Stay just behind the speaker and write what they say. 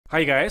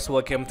Hi guys,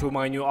 welcome to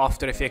my new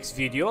After Effects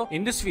video.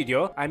 In this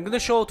video, I'm gonna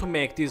show how to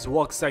make this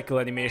walk cycle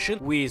animation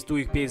with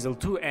DUIK BASSEL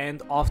 2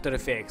 and After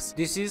Effects.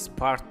 This is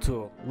part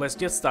 2. Let's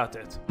get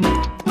started.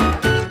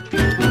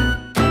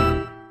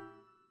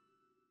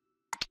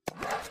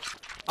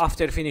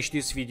 After finish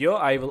this video,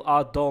 I will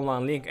add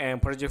download link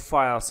and project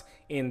files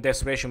in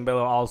description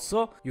below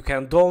also. You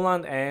can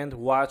download and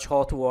watch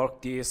how to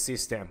work this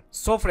system.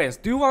 So friends,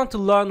 do you want to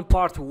learn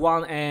part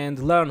 1 and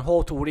learn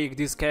how to rig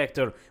this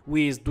character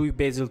with DUIK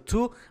BASSEL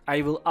 2?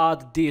 I will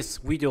add this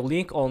video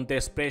link on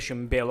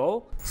description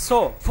below.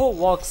 So for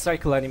walk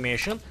cycle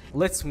animation,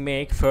 let's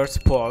make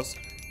first pose.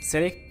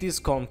 Select this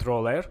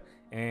controller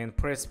and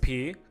press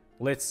P.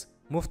 Let's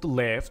move to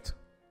left.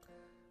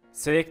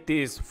 Select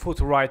this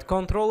foot right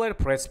controller,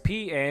 press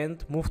P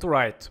and move to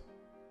right.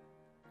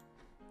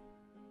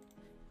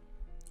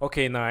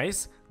 Okay,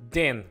 nice.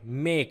 Then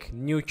make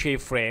new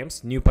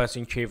keyframes, new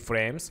passing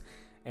keyframes,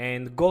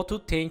 and go to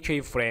 10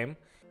 keyframe.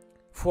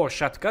 For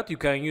shortcut, you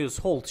can use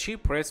Hold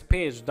Shift, press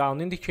page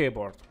down in the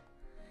keyboard.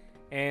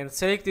 And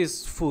select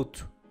this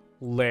foot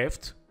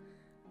left.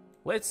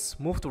 Let's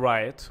move to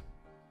right.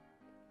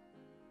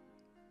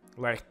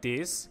 Like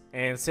this.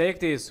 And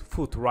select this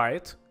foot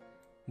right,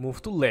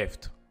 move to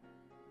left.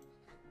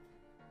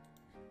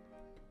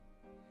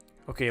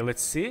 Okay,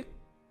 let's see.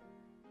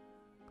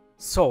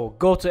 So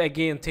go to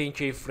again 10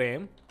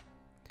 keyframe.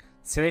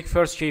 Select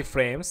first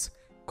keyframes.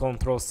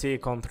 Ctrl C,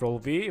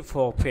 Ctrl V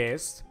for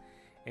paste.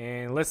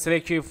 And let's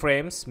select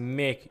keyframes.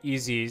 Make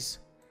easies.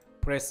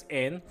 Press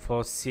N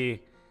for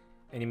C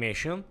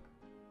animation.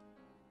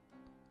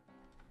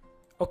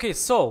 Okay,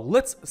 so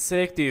let's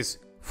select this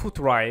foot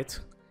right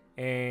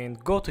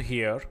and go to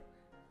here.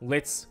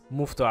 Let's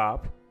move to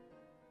up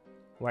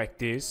like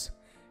this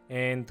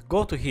and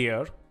go to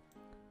here.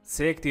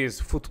 Select this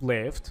foot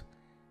left,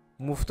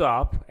 move to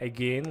up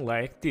again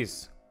like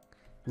this.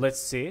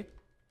 Let's see.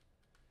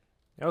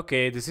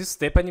 Okay, this is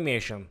step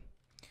animation.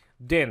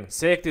 Then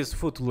select this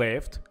foot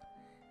left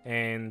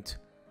and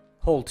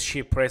hold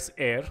Shift, press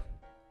R.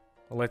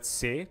 Let's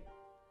see.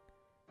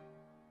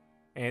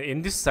 And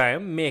in this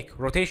time, make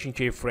rotation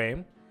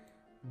keyframe.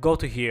 Go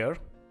to here.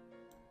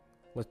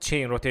 Let's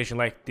change rotation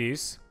like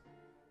this.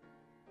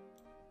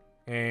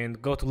 And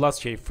go to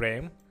last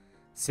keyframe.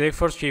 Select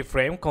first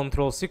keyframe,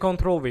 Ctrl C,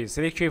 Ctrl V.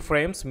 Select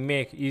keyframes,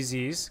 make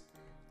easies.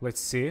 Let's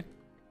see.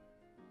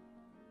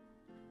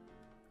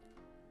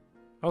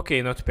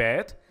 Okay, not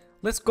bad.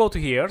 Let's go to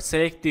here,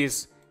 select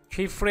this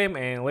keyframe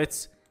and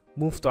let's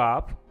move to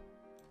up.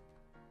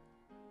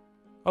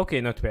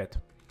 Okay, not bad.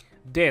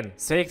 Then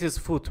select this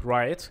foot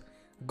right,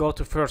 go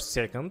to first,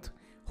 second,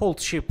 hold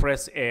Shift,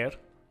 press R,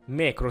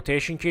 make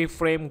rotation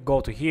keyframe,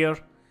 go to here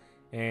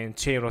and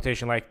change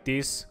rotation like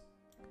this.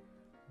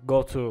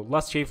 Go to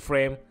last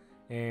keyframe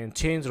and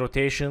change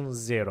rotation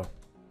 0.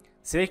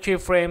 Select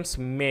keyframes,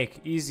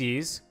 make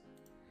easies,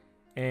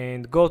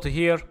 and go to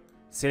here,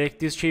 select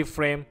this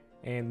keyframe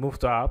and move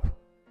to up.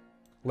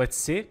 Let's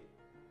see.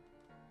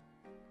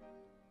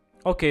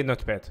 Okay,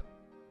 not bad.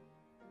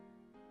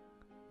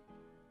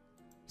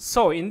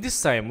 So in this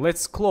time,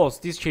 let's close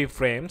these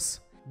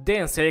keyframes,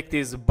 then select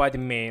this body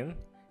main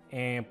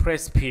and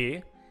press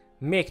P,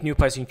 make new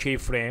passing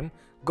keyframe,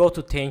 go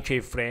to 10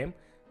 keyframe,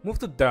 move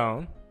to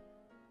down.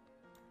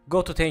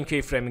 Go to 10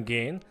 keyframe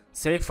again,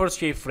 select first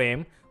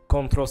keyframe,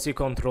 Ctrl C,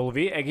 Ctrl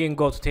V, again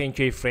go to 10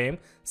 keyframe,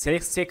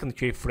 select second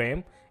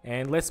keyframe,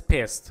 and let's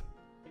paste.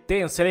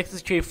 Then select the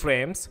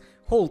keyframes,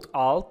 hold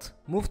Alt,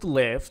 move to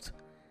left,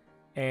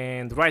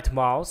 and right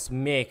mouse,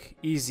 make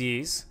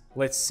easies.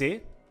 Let's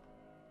see.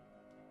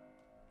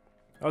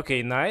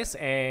 Okay, nice,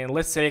 and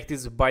let's select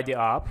this body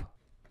up,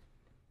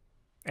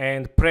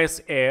 and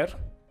press R,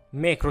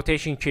 make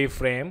rotation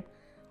keyframe.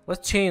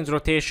 Let's change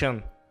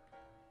rotation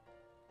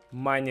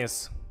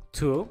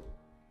 -2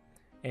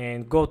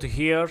 and go to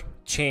here,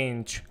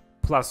 change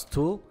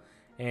 +2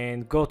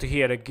 and go to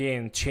here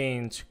again,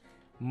 change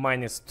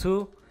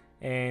 -2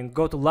 and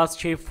go to last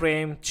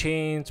keyframe,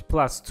 change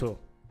 +2.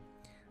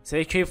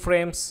 Select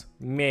keyframes,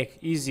 make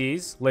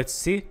easies. Let's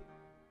see.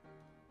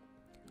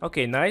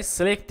 Okay, nice.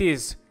 Select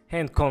these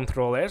hand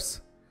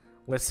controllers.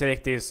 Let's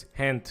select this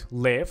hand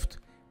left,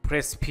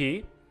 press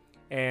P,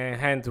 and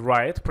hand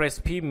right, press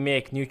P,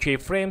 make new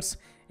keyframes,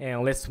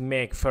 and let's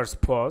make first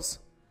pose.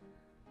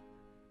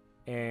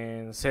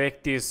 And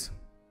select this,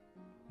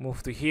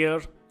 move to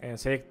here and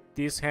select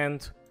this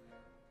hand.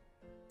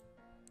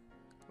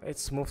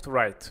 Let's move to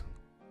right.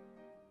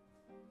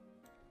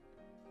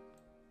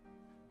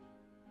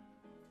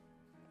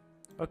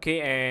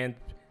 Okay, and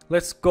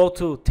let's go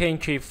to 10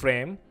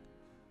 keyframe.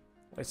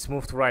 Let's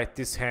move to right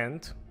this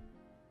hand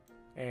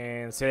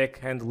and select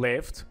hand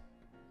left.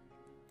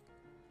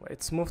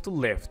 Let's move to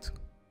left.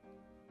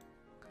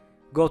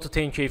 Go to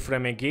 10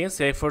 keyframe again,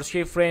 select first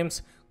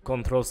keyframes,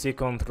 Ctrl C,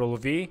 Ctrl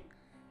V,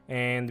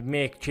 and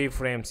make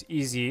keyframes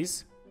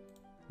easies.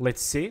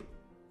 Let's see.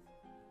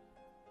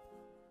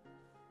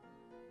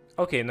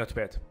 Okay, not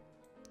bad.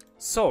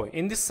 So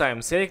in this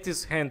time, select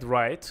this hand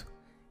right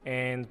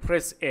and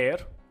press R.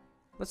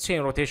 Let's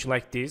change rotation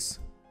like this.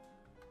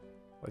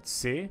 Let's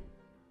see.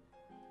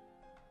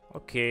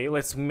 Okay,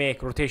 let's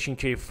make rotation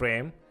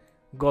keyframe.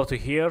 Go to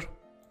here,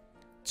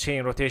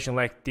 chain rotation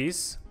like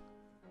this,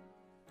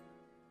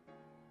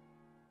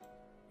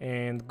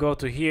 and go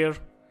to here.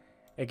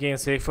 Again,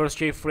 select first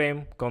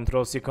keyframe,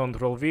 Ctrl C,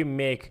 Ctrl V,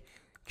 make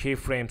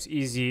keyframes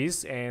easy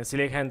ease, and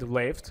select hand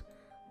left.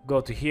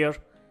 Go to here,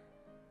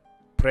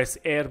 press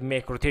R,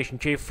 make rotation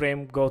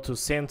keyframe, go to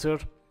center,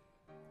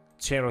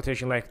 chain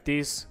rotation like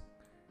this,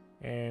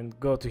 and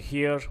go to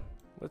here.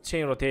 Let's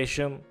chain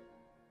rotation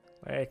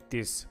like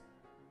this.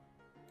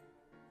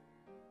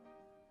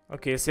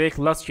 Okay, select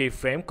last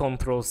keyframe,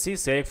 Ctrl C,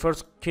 select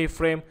first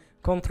keyframe,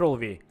 Ctrl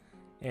V,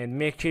 and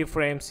make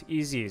keyframes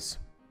easy ease.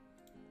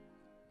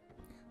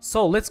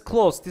 So let's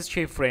close these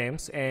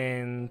keyframes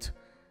and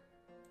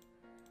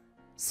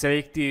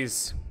select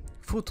this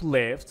foot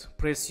left,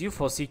 press U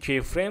for C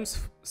keyframes,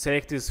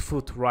 select this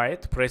foot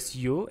right, press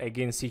U,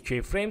 again C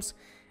keyframes,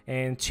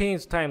 and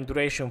change time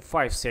duration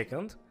 5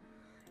 seconds,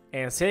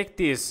 and select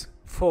these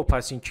 4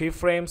 passing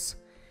keyframes,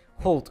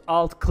 hold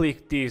Alt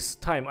click this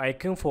time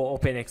icon for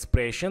open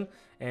expression,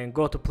 and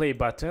go to play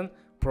button,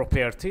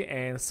 property,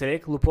 and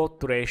select loop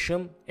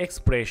duration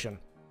expression.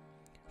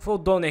 For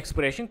done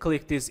expression,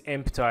 click this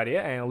empty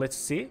area and let's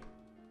see.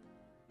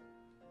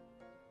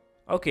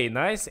 Okay,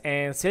 nice,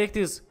 and select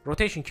these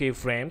rotation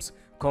keyframes,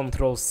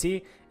 Ctrl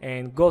C,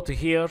 and go to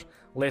here.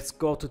 Let's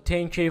go to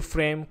 10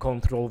 keyframe,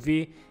 Ctrl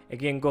V,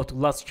 again go to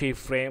last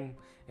keyframe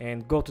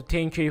and go to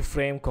 10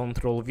 keyframe,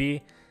 Ctrl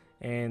V,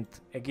 and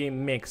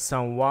again make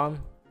someone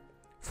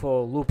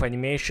for loop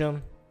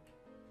animation.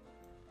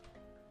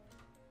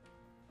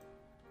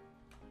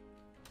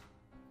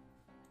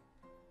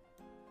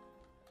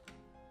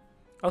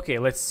 Okay,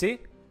 let's see.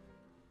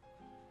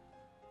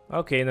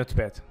 Okay, not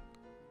bad.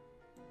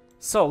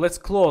 So let's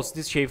close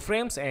these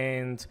keyframes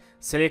and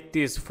select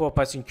these 4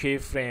 passing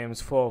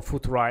keyframes for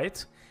foot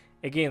right.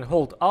 Again,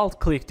 hold Alt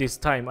click this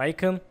time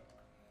icon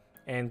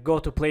and go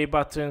to play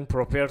button,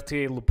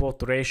 property, loop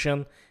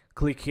duration.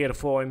 Click here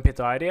for empty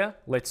area.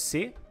 Let's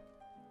see.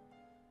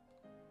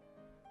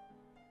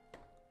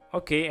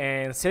 Okay,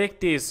 and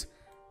select these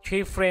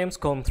keyframes,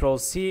 Ctrl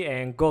C,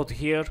 and go to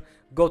here,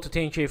 go to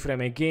 10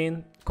 keyframe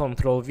again,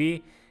 Ctrl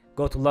V,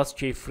 go to last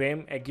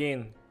keyframe,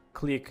 again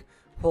click,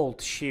 hold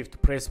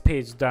Shift, press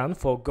page down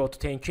for go to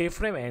 10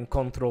 keyframe and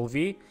Ctrl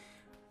V,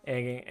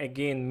 and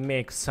again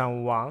make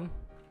someone.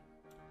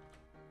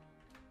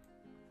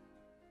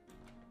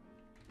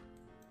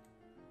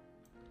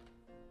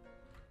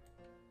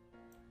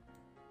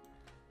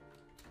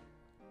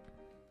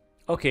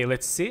 Okay,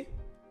 let's see.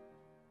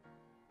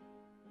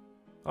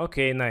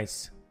 Okay,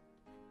 nice.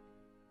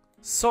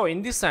 So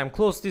in this time,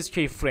 close these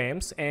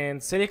keyframes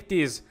and select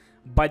these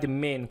by the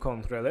main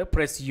controller,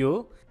 press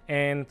U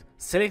and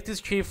select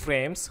these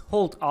keyframes,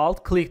 hold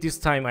Alt, click this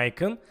time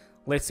icon.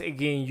 Let's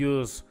again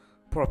use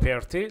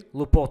property,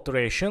 loop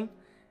duration,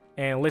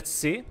 and let's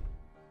see.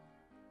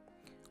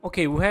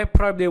 Okay, we have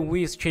problem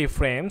with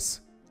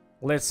keyframes.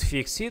 Let's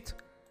fix it.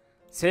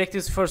 Select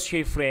this first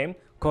keyframe,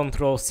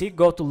 Ctrl C,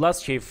 go to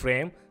last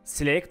keyframe,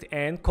 select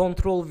and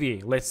Ctrl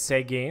V. Let's say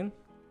again.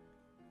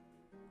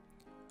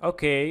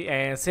 Okay,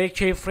 and select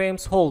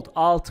keyframes, hold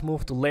Alt,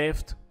 move to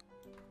left.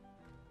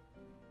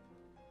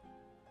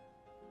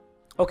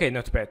 Okay,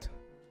 not bad.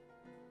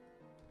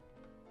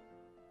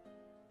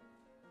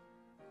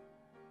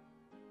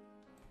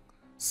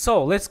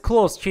 So let's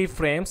close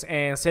keyframes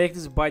and select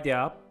this body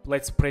up.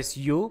 Let's press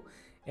U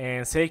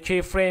and select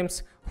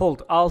keyframes,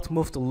 hold Alt,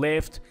 move to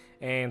left,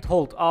 and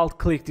hold Alt,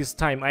 click this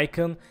time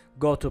icon,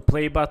 go to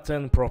play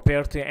button,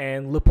 property,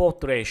 and loop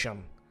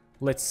duration.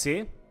 Let's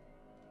see.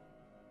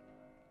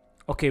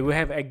 Okay, we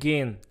have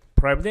again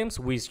problems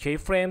with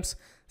keyframes.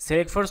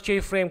 Select first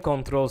keyframe,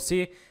 Ctrl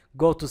C,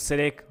 go to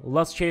select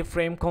last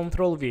keyframe,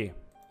 Ctrl V.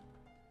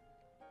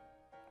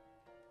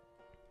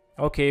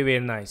 Okay, very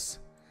nice.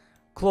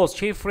 Close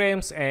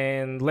keyframes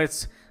and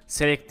let's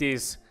select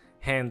this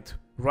hand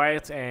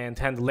right and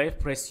hand left,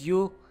 press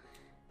U,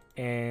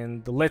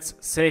 and let's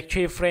select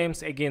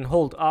keyframes, again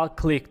hold Alt,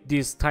 click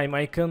this time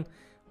icon,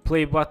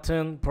 play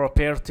button,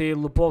 property,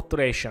 loop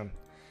duration,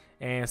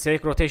 and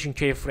select rotation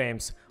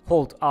keyframes,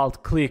 hold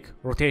Alt, click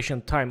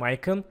rotation time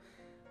icon,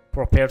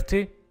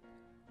 property,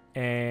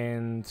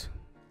 and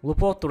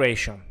loop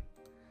duration.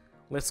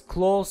 Let's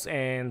close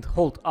and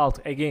hold Alt,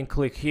 again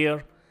click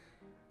here,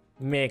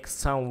 make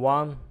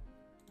someone,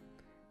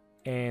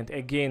 and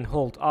again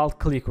hold Alt,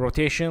 click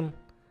rotation,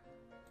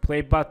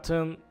 play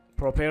button,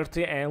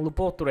 property, and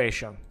loop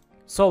duration.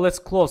 So let's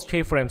close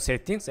keyframe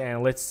settings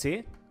and let's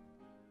see.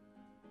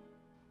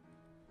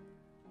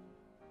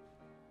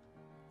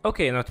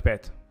 Okay, not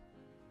bad.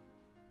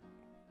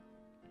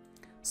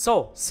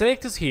 So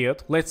select this here,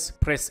 let's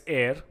press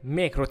R,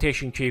 make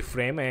rotation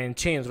keyframe and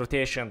change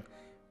rotation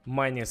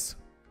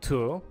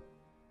 -2.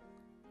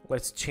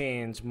 Let's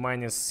change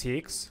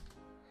 -6.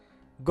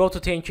 Go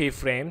to 10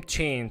 keyframe,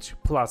 change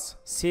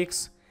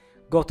 +6.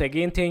 Go to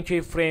again 10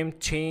 keyframe,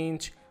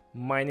 change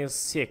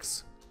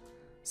 -6.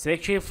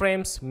 Select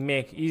keyframes,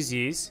 make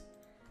easies,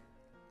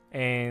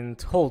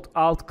 and hold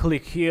Alt,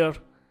 click here,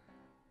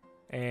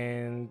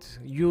 and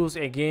use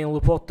again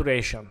loop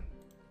duration.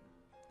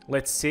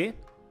 Let's see.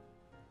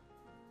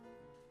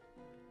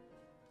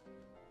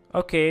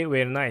 Okay,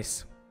 very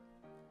nice.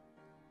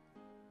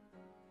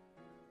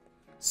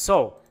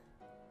 So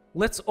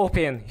let's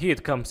open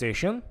heat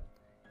composition,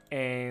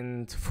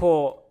 and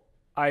for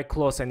eye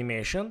close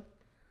animation,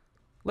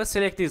 let's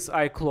select this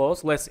eye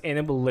close, let's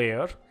enable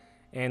layer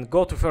and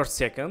go to first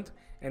second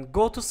and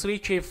go to 3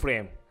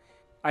 keyframe.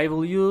 I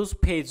will use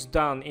page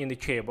down in the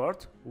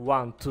keyboard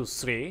 1 2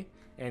 3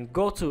 and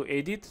go to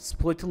edit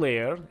split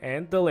layer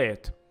and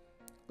delete.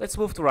 Let's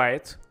move to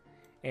right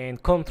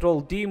and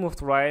Ctrl D move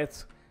to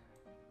right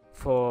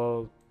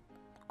for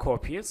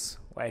copies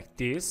like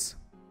this.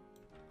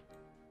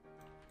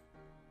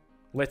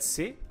 Let's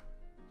see.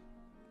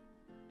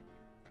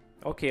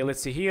 Okay,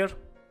 let's see here.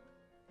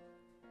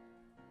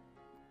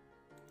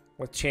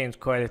 Let's change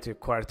quality to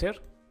quarter.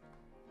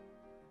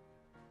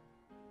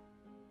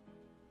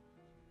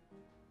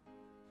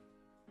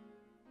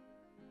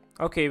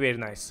 Okay, very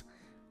nice.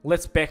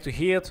 Let's back to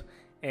here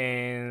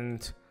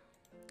and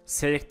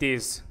select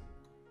this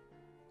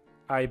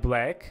eye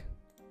black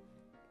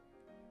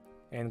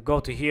and go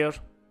to here,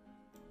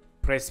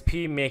 press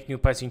P, make new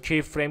passing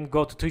keyframe,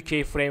 go to 2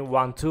 keyframe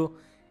 1 2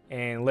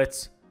 and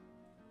let's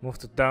move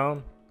to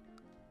down.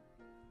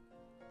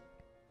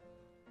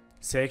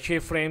 Select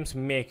keyframes,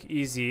 make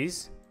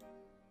easies,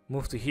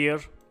 move to here.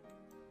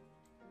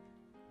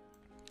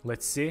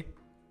 Let's see.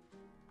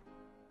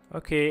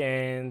 Okay,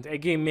 and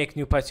again make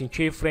new passing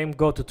keyframe,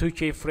 go to 2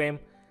 keyframe.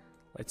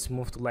 Let's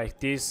move to like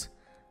this.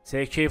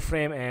 Select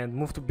keyframe and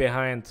move to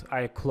behind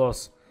eye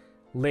close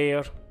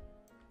layer.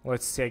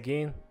 Let's see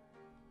again.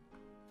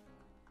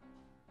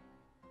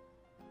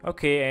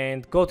 Okay,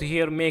 and go to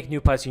here, make new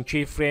passing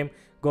keyframe,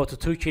 go to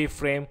 2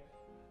 keyframe.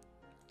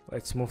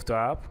 Let's move to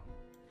up.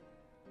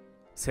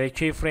 Select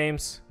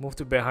keyframes, move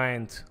to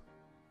behind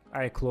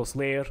eye close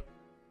layer.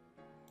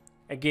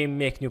 Again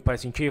make new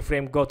passing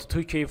keyframe, go to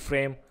 2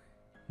 keyframe,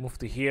 move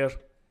to here.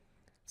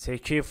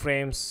 Select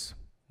keyframes,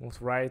 move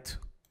to right.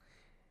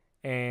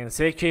 And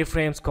select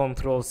keyframes,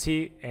 Ctrl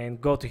C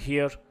and go to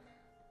here.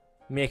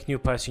 Make new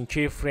passing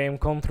keyframe,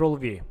 Ctrl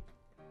V.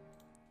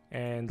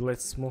 And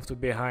let's move to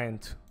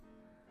behind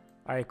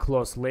eye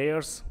close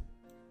layers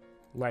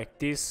like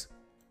this.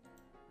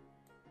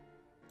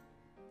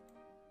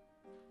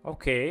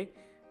 Okay,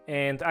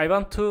 and I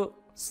want to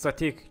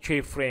static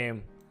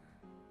keyframe.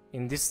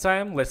 In this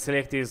time, let's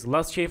select this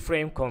last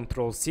keyframe,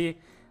 Ctrl C,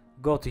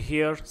 go to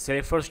here,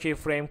 select first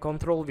keyframe,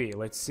 Ctrl V.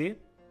 Let's see.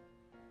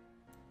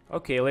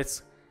 Okay,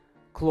 let's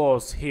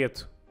close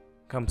heat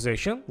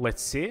composition.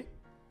 Let's see.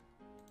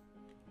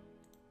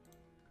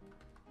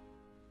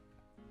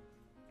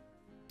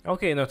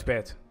 Okay, not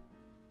bad.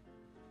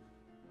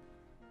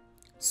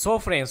 So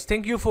friends,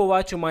 thank you for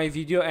watching my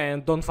video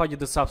and don't forget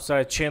to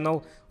subscribe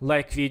channel,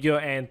 like video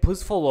and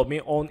please follow me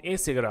on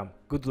Instagram.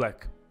 Good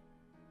luck.